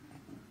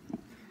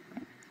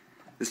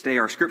This day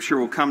our scripture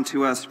will come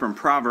to us from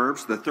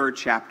Proverbs, the 3rd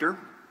chapter.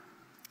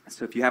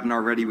 So if you haven't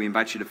already, we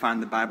invite you to find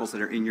the Bibles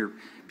that are in your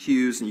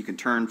pews, and you can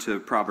turn to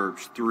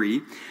Proverbs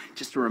 3.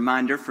 Just a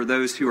reminder for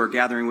those who are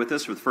gathering with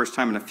us for the first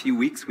time in a few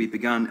weeks, we've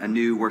begun a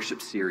new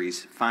worship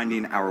series,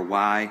 Finding Our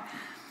Why.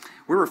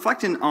 We're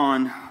reflecting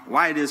on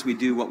why it is we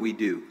do what we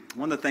do.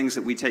 One of the things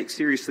that we take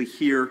seriously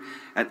here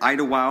at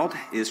Idlewild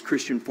is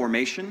Christian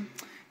formation,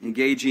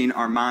 engaging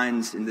our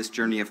minds in this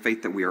journey of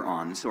faith that we are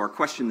on. So our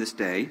question this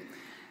day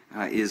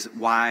is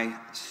why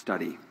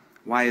study?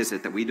 Why is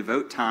it that we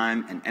devote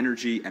time and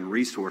energy and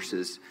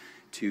resources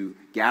to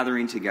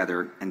gathering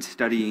together and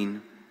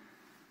studying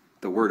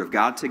the Word of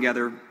God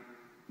together,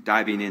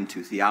 diving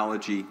into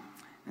theology,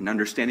 and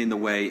understanding the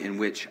way in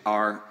which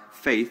our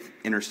faith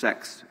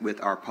intersects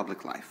with our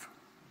public life?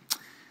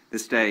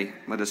 This day,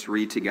 let us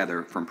read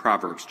together from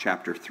Proverbs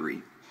chapter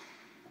 3.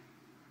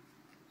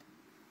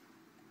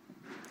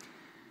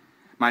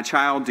 My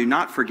child, do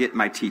not forget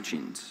my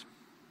teachings,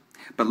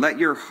 but let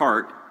your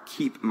heart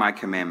keep my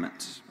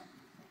commandments.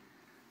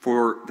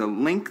 For the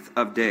length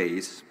of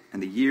days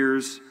and the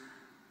years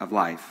of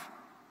life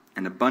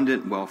and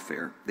abundant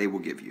welfare they will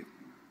give you.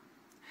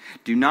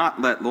 Do not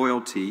let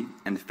loyalty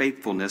and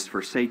faithfulness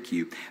forsake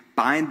you.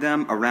 Bind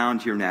them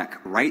around your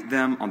neck. Write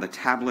them on the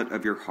tablet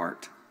of your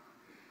heart.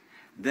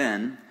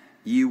 Then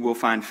you will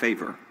find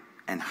favor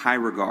and high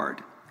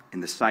regard in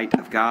the sight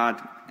of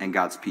God and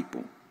God's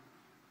people.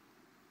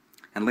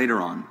 And later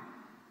on,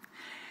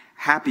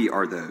 happy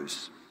are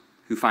those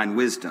who find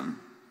wisdom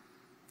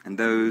and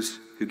those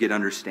who get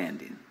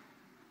understanding.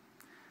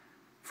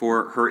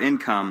 For her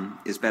income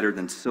is better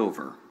than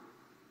silver,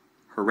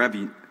 her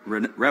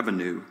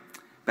revenue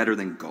better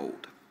than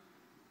gold.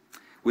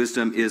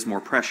 Wisdom is more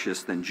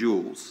precious than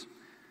jewels,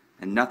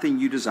 and nothing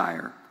you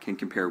desire can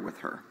compare with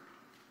her.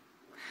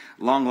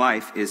 Long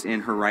life is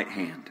in her right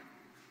hand,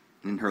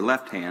 and in her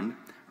left hand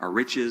are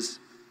riches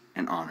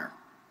and honor.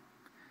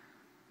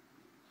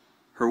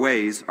 Her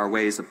ways are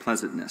ways of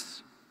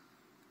pleasantness,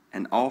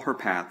 and all her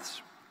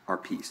paths are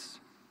peace.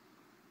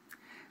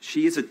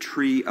 She is a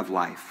tree of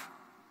life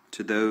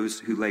to those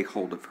who lay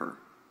hold of her.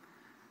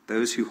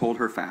 Those who hold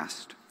her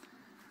fast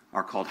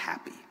are called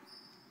happy.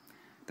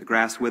 The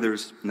grass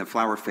withers and the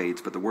flower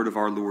fades, but the word of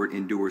our Lord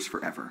endures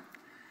forever.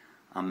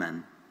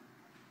 Amen.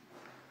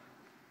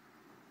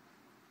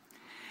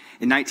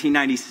 In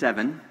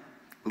 1997,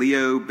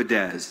 Leo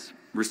Bedez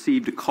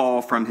received a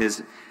call from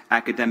his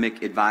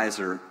academic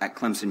advisor at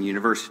Clemson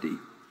University.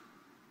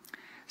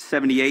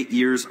 78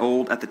 years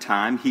old at the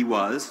time, he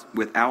was,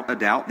 without a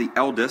doubt, the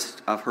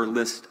eldest of her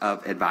list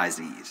of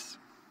advisees.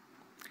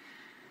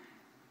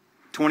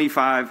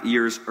 25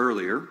 years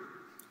earlier,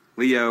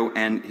 Leo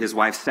and his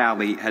wife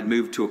Sally had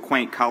moved to a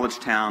quaint college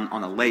town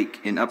on a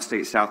lake in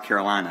upstate South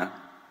Carolina.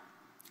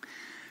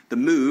 The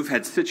move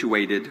had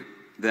situated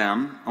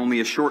them only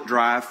a short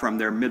drive from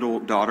their middle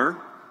daughter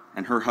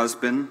and her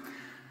husband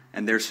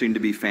and their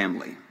soon-to-be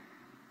family.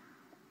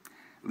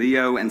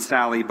 Leo and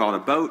Sally bought a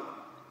boat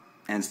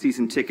and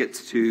season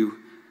tickets to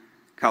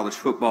college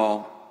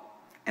football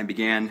and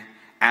began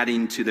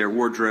adding to their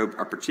wardrobe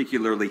a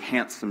particularly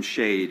handsome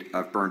shade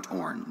of burnt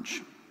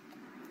orange.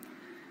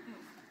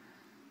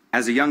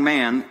 As a young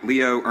man,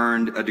 Leo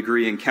earned a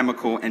degree in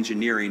chemical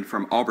engineering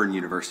from Auburn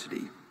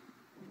University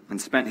and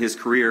spent his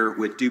career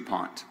with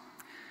DuPont,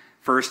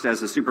 first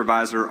as a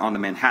supervisor on the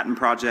Manhattan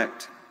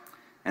Project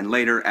and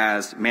later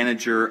as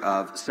manager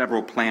of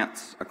several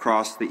plants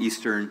across the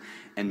eastern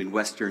and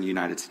midwestern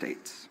United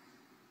States.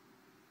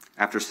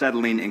 After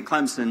settling in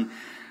Clemson,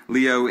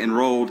 Leo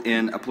enrolled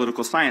in a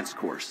political science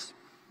course,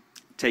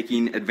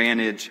 taking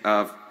advantage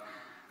of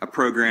a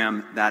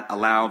program that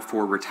allowed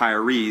for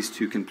retirees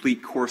to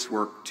complete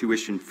coursework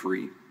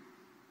tuition-free.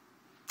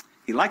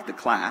 He liked the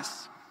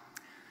class,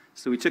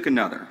 so he took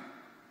another,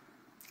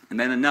 and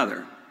then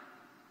another.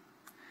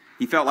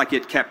 He felt like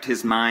it kept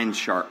his mind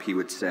sharp, he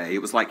would say.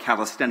 It was like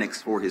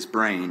calisthenics for his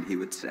brain, he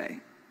would say.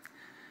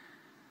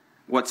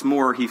 What's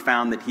more, he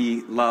found that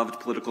he loved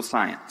political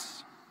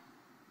science.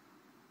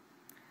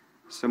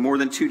 So more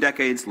than 2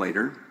 decades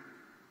later,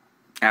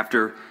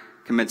 after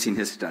commencing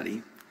his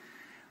study,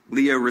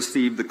 Leo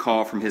received the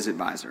call from his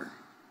advisor.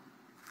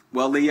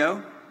 Well,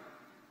 Leo,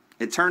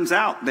 it turns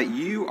out that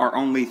you are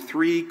only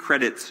 3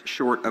 credits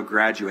short of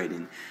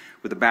graduating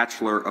with a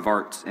Bachelor of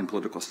Arts in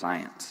Political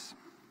Science.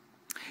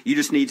 You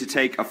just need to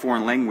take a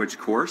foreign language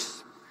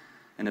course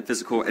and a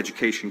physical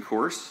education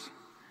course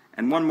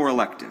and one more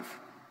elective.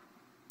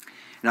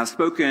 And I've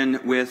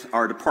spoken with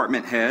our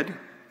department head,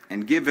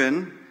 and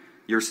given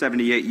your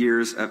 78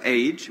 years of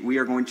age, we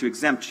are going to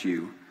exempt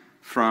you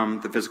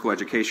from the physical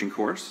education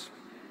course.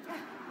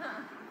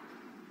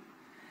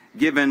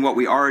 Given what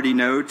we already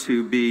know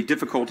to be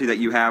difficulty that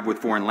you have with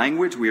foreign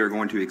language, we are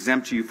going to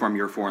exempt you from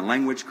your foreign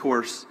language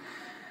course.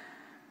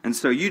 And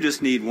so you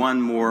just need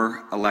one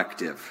more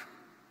elective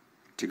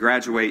to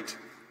graduate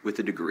with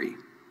a degree.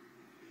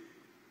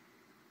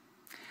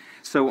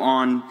 So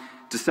on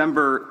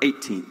December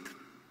 18th,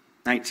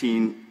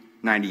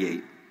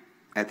 1998,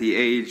 at the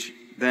age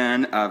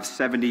then of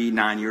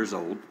 79 years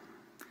old,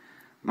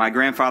 My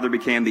grandfather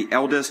became the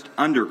eldest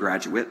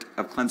undergraduate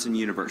of Clemson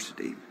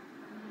University.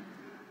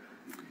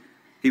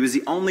 He was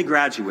the only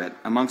graduate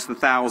amongst the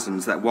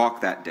thousands that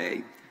walked that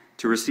day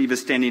to receive a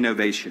standing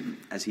ovation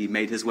as he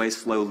made his way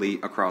slowly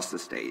across the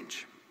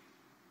stage.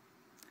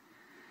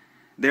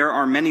 There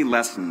are many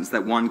lessons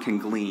that one can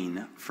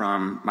glean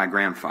from my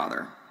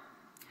grandfather,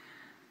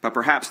 but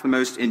perhaps the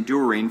most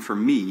enduring for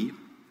me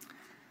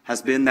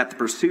has been that the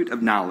pursuit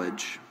of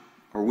knowledge,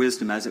 or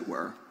wisdom as it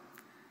were,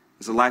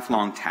 is a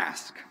lifelong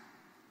task.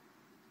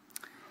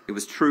 It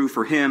was true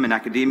for him in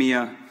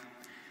academia.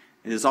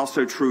 It is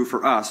also true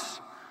for us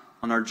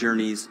on our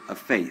journeys of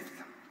faith.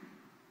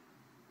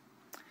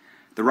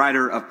 The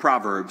writer of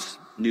Proverbs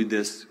knew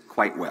this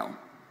quite well.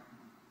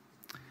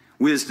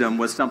 Wisdom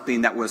was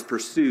something that was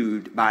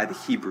pursued by the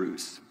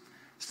Hebrews,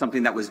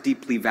 something that was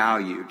deeply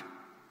valued.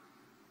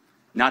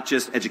 Not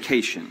just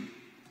education,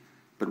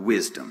 but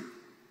wisdom.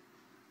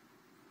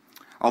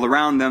 All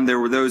around them, there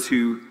were those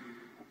who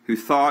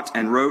thought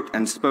and wrote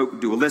and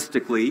spoke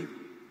dualistically,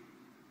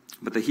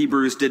 but the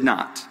Hebrews did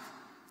not.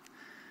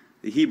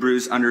 The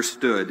Hebrews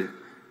understood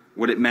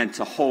what it meant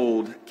to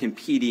hold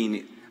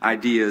competing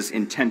ideas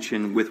in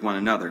tension with one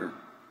another.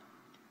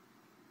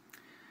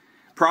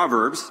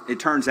 Proverbs, it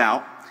turns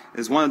out,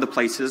 is one of the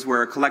places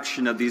where a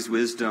collection of these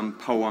wisdom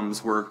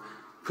poems were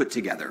put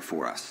together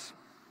for us.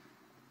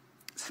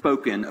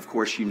 Spoken, of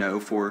course, you know,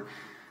 for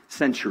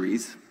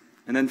centuries.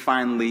 And then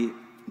finally,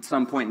 at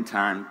some point in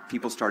time,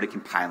 people started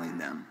compiling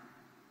them.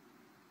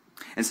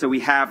 And so we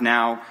have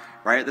now,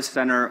 right at the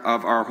center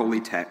of our holy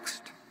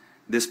text,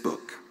 this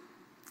book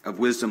of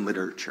wisdom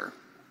literature.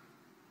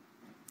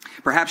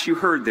 Perhaps you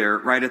heard there,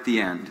 right at the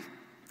end,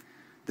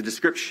 the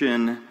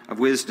description of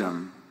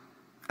wisdom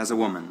as a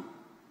woman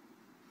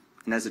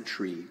and as a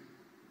tree.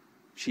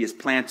 She is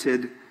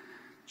planted,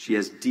 she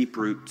has deep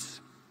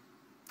roots.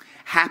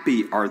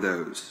 Happy are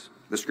those,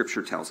 the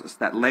scripture tells us,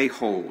 that lay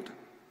hold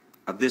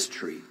of this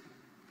tree,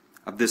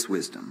 of this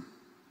wisdom.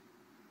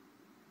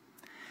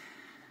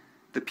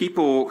 The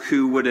people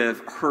who would have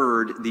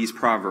heard these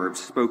proverbs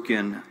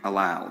spoken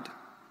aloud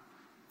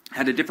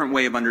had a different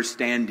way of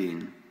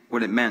understanding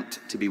what it meant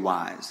to be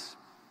wise.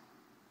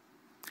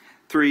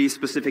 3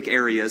 specific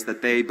areas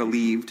that they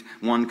believed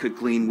one could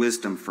glean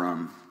wisdom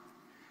from,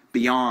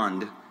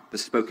 beyond the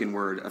spoken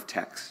word of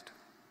text.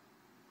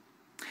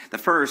 The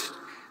first,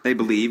 they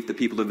believed, the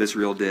people of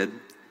Israel did,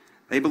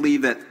 they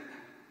believed that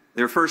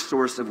their first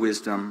source of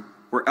wisdom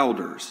were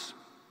elders.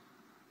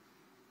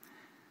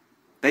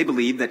 They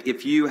believed that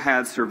if you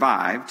had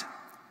survived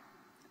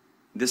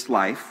this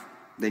life,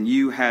 then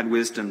you had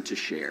wisdom to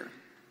share.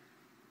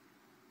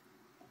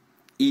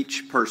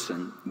 Each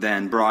person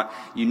then brought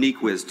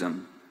unique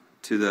wisdom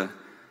to the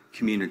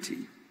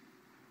community.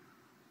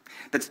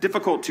 That's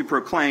difficult to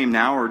proclaim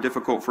now, or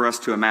difficult for us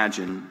to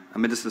imagine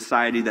amid a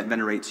society that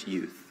venerates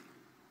youth.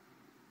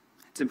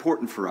 It's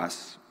important for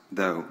us,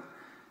 though,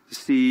 to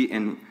see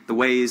in the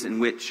ways in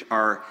which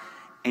our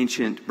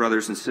ancient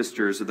brothers and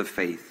sisters of the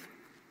faith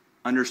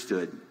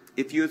understood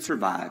if you had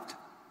survived,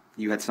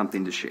 you had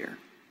something to share.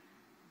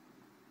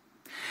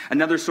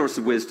 Another source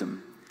of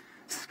wisdom,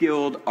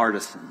 skilled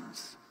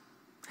artisans.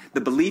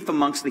 The belief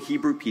amongst the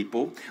Hebrew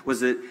people was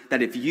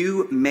that if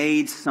you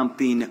made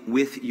something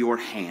with your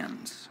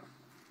hands,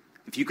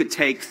 if you could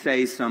take,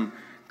 say, some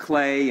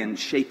clay and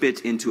shape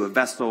it into a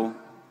vessel,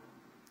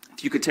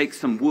 if you could take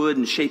some wood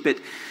and shape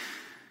it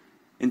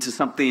into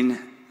something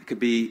that could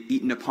be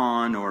eaten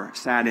upon or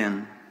sat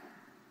in,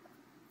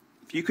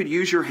 if you could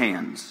use your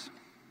hands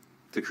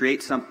to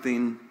create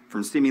something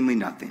from seemingly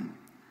nothing,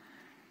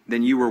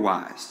 then you were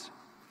wise.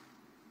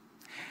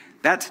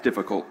 That's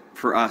difficult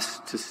for us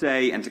to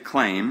say and to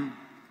claim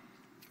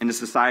in a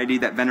society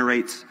that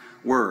venerates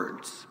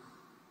words.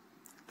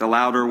 The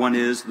louder one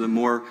is, the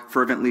more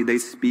fervently they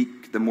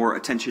speak, the more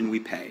attention we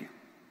pay,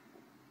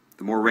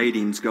 the more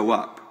ratings go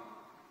up.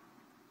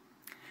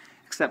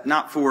 Except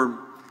not for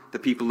the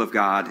people of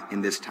God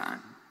in this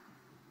time.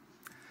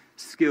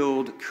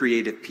 Skilled,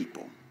 creative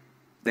people.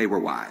 They were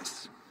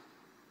wise.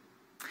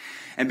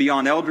 And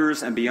beyond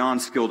elders and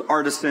beyond skilled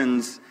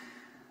artisans,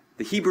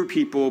 the Hebrew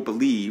people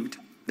believed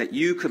that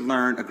you could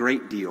learn a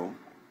great deal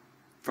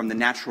from the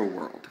natural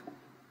world.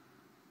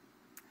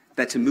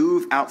 That to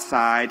move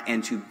outside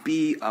and to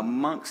be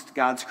amongst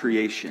God's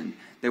creation,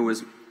 there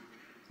was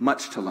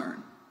much to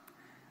learn,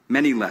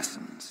 many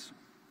lessons.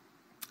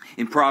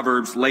 In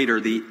Proverbs later,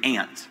 the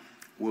ant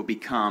will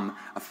become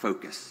a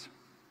focus.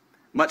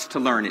 Much to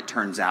learn, it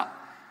turns out,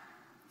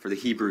 for the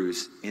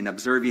Hebrews in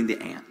observing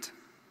the ant.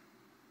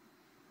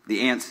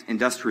 The ant's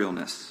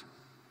industrialness,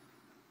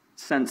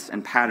 sense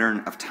and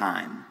pattern of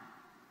time.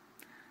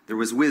 There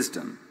was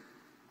wisdom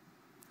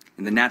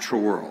in the natural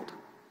world.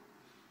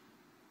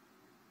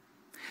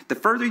 The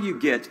further you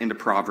get into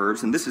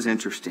Proverbs, and this is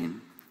interesting,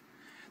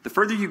 the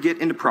further you get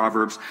into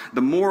Proverbs,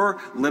 the more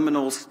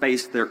liminal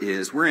space there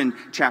is. We're in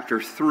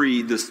chapter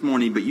 3 this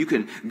morning, but you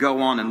can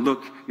go on and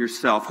look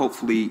yourself.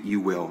 Hopefully you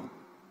will.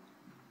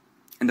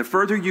 And the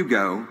further you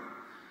go,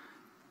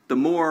 the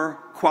more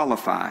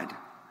qualified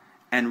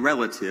and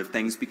relative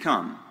things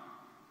become.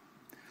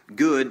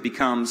 good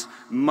becomes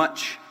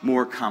much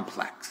more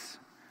complex,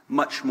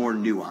 much more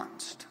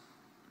nuanced.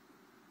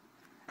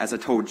 As I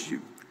told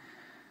you,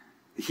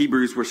 the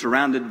Hebrews were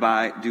surrounded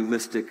by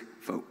dualistic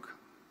folk,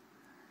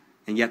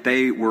 and yet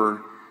they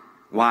were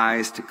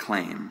wise to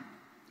claim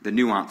the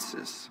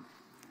nuances,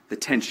 the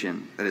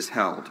tension that is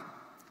held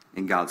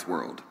in God's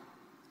world.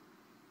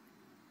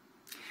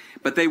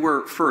 But they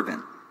were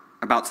fervent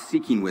about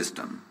seeking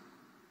wisdom.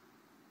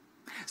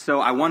 So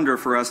I wonder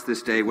for us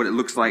this day what it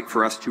looks like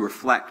for us to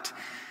reflect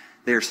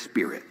their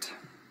spirit.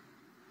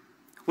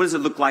 What does it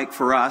look like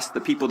for us,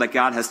 the people that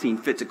God has seen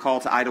fit to call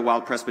to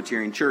Idlewild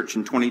Presbyterian Church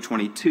in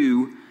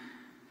 2022,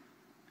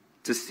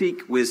 to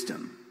seek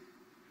wisdom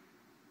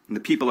in the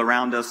people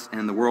around us and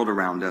in the world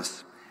around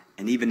us,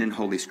 and even in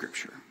Holy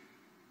Scripture?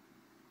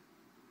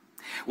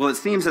 Well, it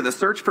seems that the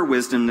search for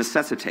wisdom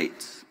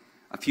necessitates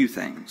a few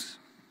things.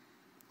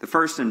 The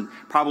first, and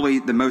probably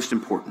the most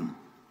important,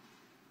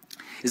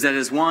 is that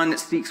as one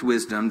seeks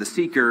wisdom, the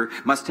seeker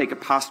must take a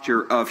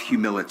posture of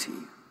humility.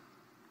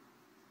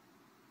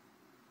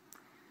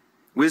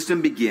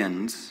 Wisdom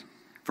begins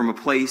from a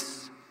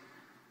place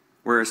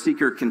where a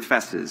seeker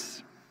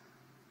confesses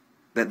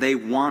that they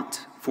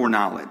want for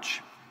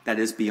knowledge that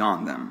is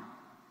beyond them.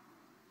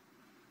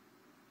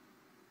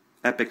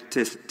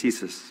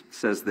 Epictetus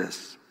says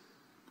this: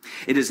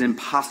 "It is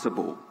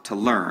impossible to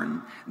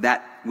learn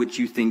that which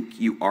you think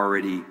you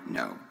already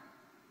know."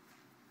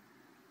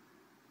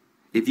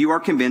 If you are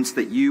convinced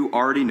that you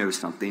already know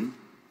something,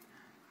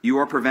 you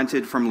are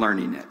prevented from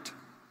learning it.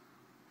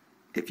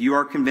 If you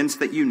are convinced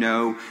that you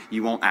know,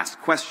 you won't ask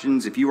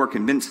questions. If you are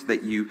convinced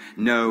that you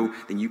know,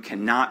 then you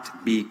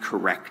cannot be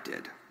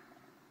corrected.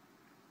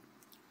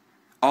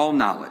 All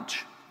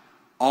knowledge,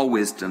 all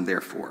wisdom,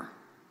 therefore,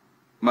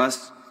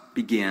 must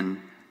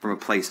begin from a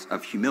place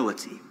of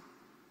humility.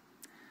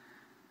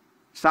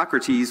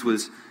 Socrates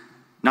was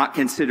not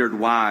considered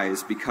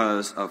wise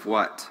because of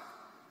what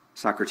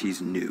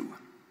Socrates knew,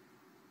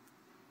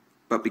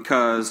 but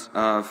because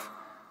of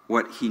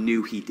what he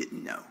knew he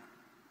didn't know.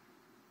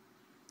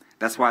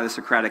 That's why the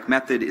Socratic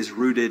method is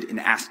rooted in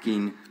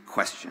asking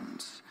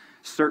questions.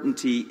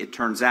 Certainty, it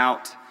turns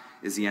out,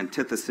 is the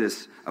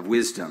antithesis of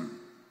wisdom.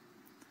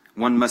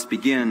 One must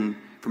begin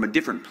from a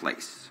different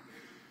place.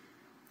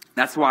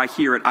 That's why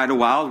here at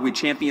Idlewild we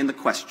champion the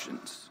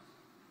questions.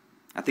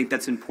 I think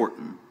that's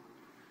important.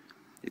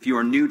 If you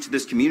are new to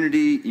this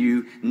community,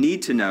 you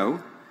need to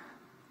know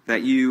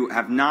that you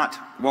have not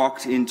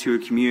walked into a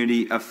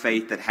community of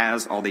faith that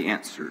has all the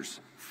answers.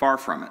 Far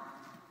from it.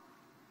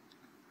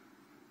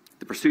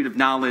 The pursuit of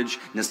knowledge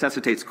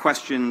necessitates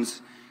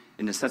questions,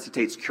 it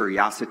necessitates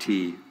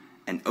curiosity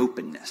and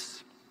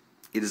openness.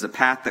 It is a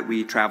path that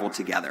we travel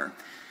together.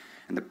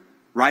 And the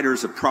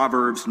writers of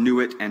Proverbs knew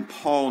it, and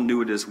Paul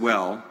knew it as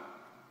well.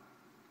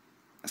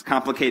 As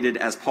complicated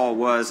as Paul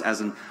was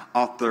as an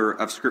author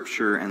of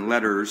scripture and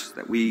letters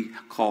that we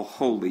call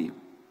holy,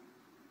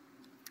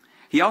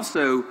 he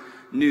also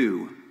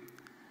knew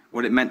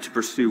what it meant to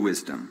pursue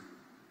wisdom.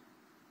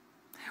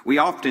 We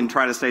often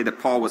try to say that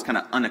Paul was kind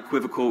of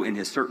unequivocal in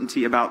his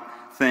certainty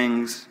about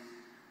things.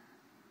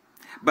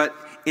 But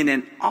in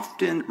an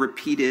often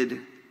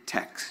repeated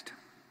text,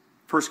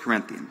 1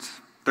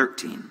 Corinthians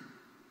 13,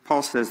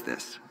 Paul says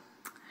this: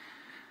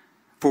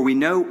 "For we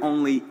know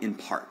only in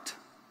part,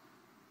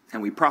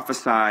 and we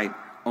prophesy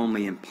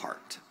only in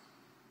part.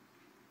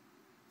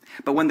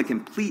 But when the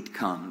complete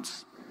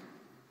comes,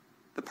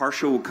 the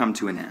partial will come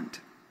to an end.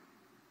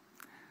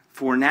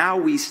 For now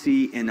we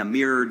see in a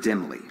mirror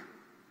dimly,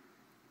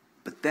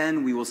 but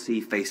then we will see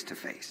face to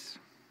face.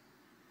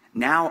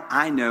 Now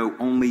I know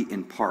only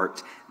in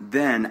part,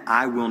 then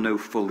I will know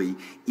fully,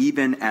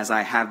 even as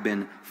I have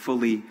been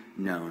fully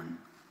known."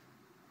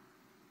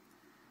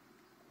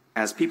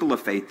 As people of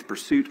faith, the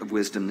pursuit of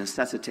wisdom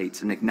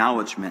necessitates an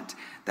acknowledgement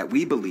that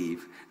we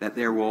believe that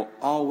there will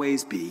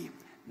always be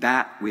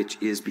that which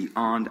is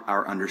beyond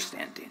our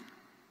understanding.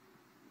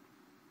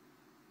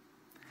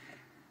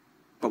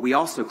 But we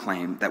also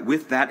claim that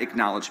with that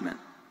acknowledgement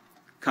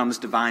comes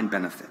divine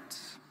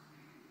benefits.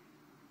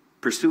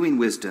 Pursuing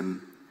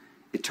wisdom,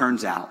 it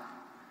turns out,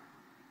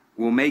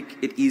 will make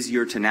it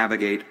easier to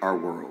navigate our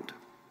world.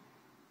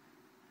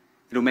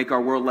 It'll make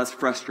our world less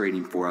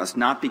frustrating for us,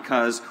 not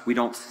because we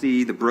don't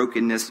see the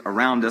brokenness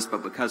around us,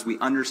 but because we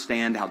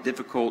understand how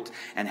difficult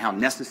and how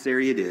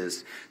necessary it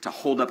is to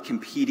hold up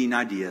competing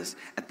ideas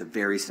at the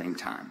very same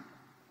time.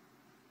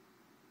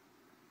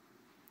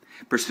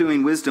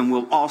 Pursuing wisdom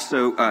will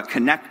also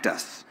connect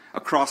us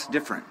across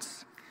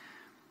difference.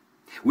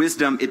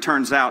 Wisdom, it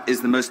turns out,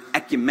 is the most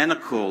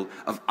ecumenical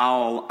of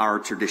all our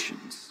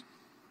traditions.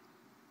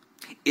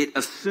 It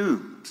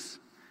assumes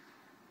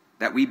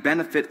that we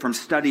benefit from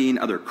studying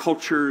other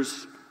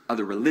cultures,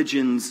 other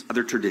religions,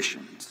 other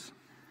traditions.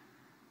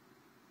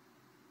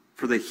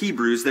 For the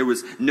Hebrews, there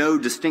was no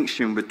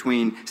distinction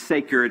between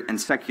sacred and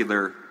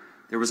secular.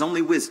 There was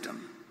only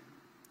wisdom.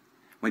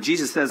 When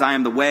Jesus says, "I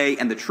am the way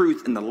and the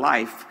truth and the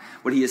life,"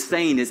 what he is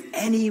saying is,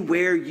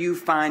 anywhere you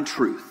find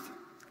truth,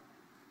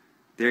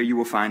 there you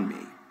will find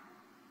me.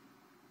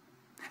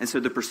 And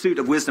so the pursuit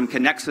of wisdom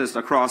connects us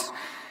across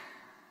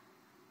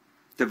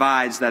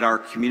divides that our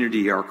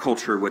community, our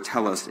culture would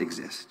tell us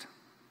exist.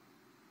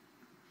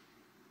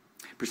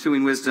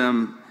 Pursuing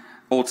wisdom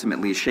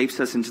ultimately shapes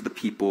us into the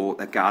people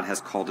that God has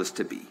called us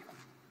to be.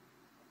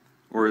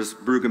 Or as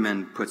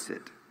Brueggemann puts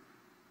it,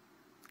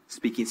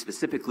 speaking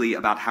specifically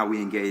about how we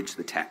engage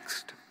the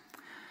text.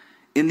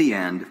 In the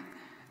end,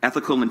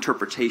 ethical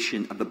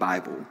interpretation of the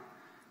Bible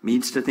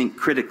means to think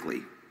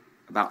critically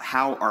about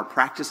how our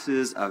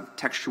practices of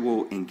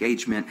textual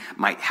engagement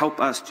might help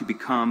us to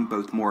become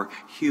both more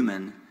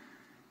human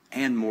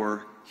and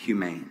more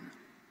humane.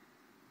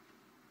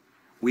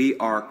 We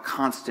are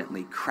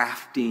constantly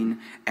crafting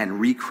and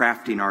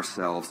recrafting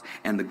ourselves,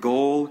 and the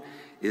goal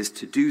is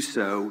to do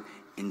so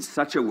in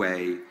such a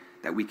way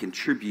that we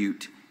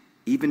contribute,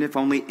 even if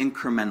only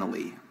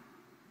incrementally,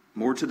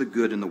 more to the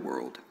good in the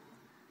world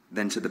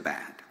than to the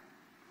bad.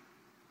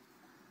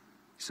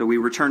 So we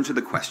return to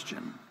the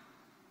question,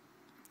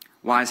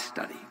 why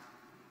study?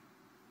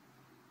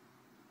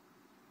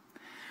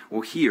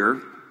 Well,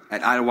 here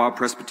at Idlewild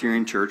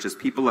Presbyterian Church, as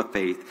people of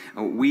faith,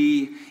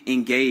 we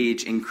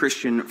engage in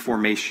Christian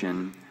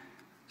formation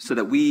so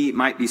that we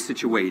might be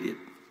situated.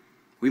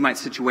 We might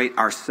situate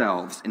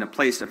ourselves in a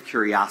place of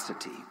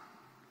curiosity,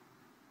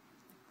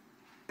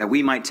 that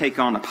we might take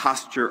on a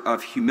posture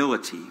of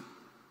humility,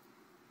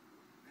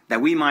 that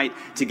we might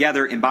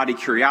together embody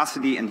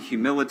curiosity and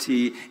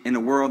humility in a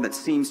world that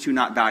seems to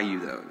not value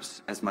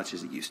those as much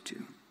as it used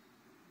to.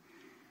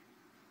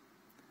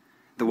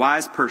 The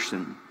wise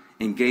person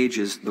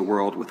engages the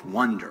world with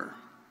wonder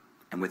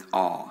and with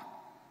awe,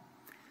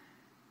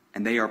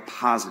 and they are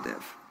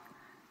positive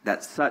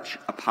that such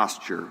a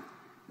posture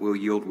will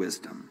yield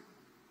wisdom.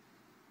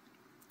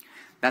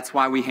 That's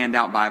why we hand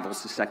out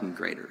Bibles to second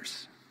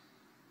graders.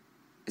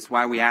 It's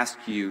why we ask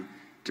you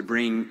to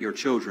bring your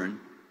children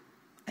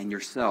and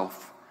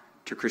yourself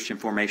to Christian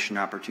formation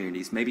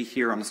opportunities, maybe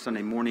here on a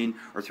Sunday morning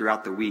or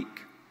throughout the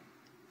week.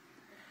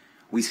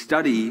 We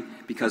study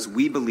because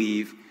we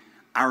believe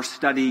our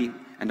study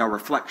and our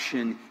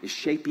reflection is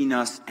shaping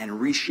us and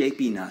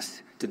reshaping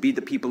us to be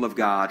the people of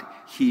God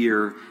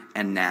here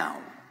and now.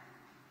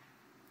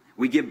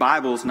 We give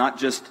Bibles not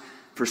just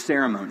for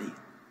ceremony,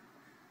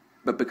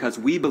 but because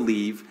we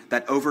believe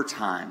that over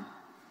time,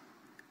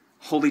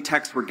 holy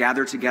texts were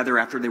gathered together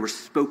after they were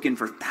spoken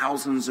for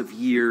thousands of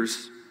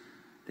years.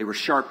 They were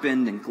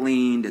sharpened and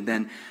gleaned, and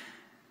then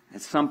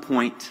at some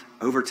point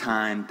over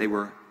time, they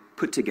were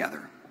put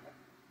together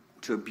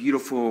to a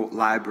beautiful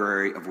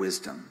library of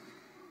wisdom.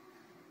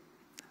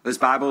 Those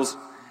Bibles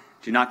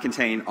do not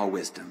contain all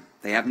wisdom.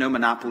 They have no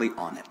monopoly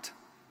on it.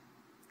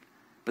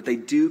 But they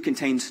do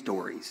contain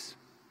stories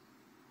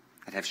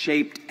that have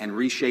shaped and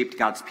reshaped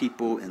God's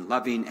people in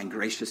loving and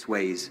gracious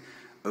ways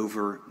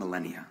over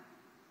millennia.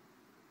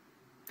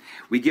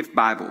 We give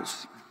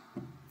Bibles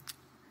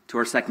to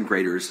our second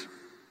graders.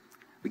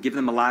 We give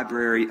them a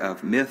library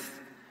of myth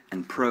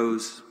and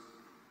prose,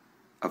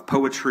 of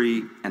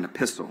poetry and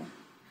epistle.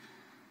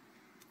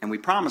 And we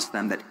promise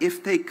them that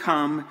if they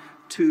come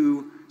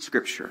to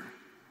Scripture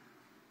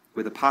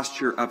with a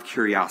posture of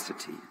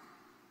curiosity,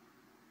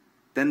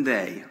 then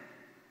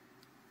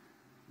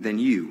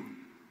you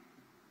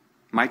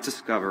might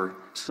discover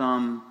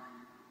some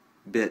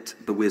bit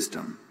the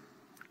wisdom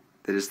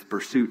that is the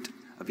pursuit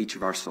of each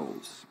of our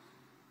souls.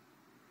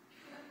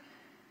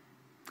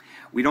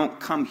 We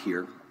don't come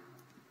here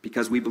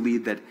because we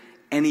believe that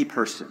any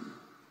person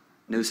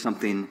knows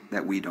something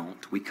that we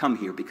don't. We come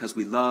here because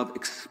we love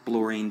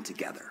exploring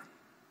together.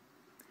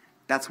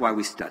 That's why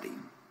we study.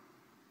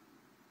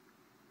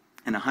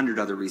 And 100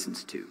 other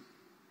reasons too.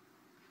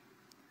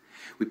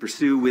 We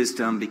pursue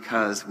wisdom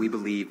because we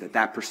believe that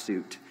that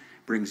pursuit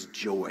brings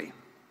joy.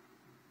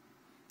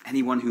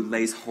 Anyone who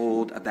lays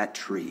hold of that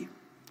tree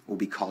will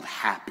be called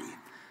happy,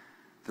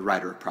 the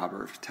writer of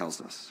Proverbs tells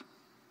us.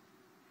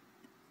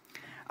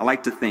 I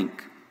like to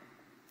think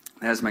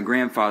that as my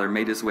grandfather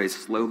made his way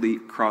slowly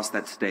across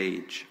that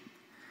stage,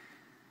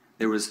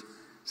 there was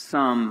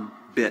some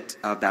bit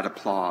of that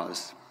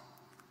applause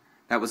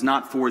that was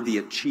not for the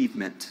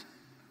achievement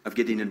of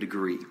getting a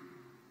degree,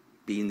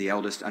 being the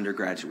eldest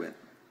undergraduate,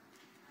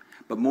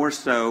 but more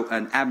so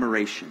an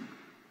admiration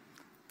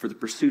for the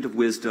pursuit of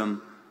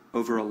wisdom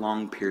over a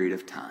long period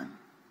of time.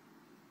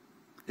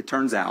 It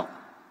turns out,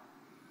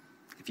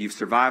 if you've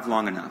survived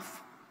long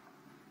enough,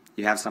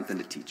 you have something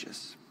to teach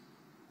us.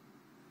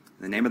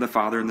 In the name of the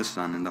Father, and the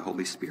Son, and the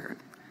Holy Spirit,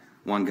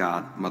 one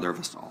God, Mother of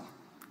us all.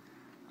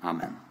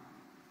 Amen.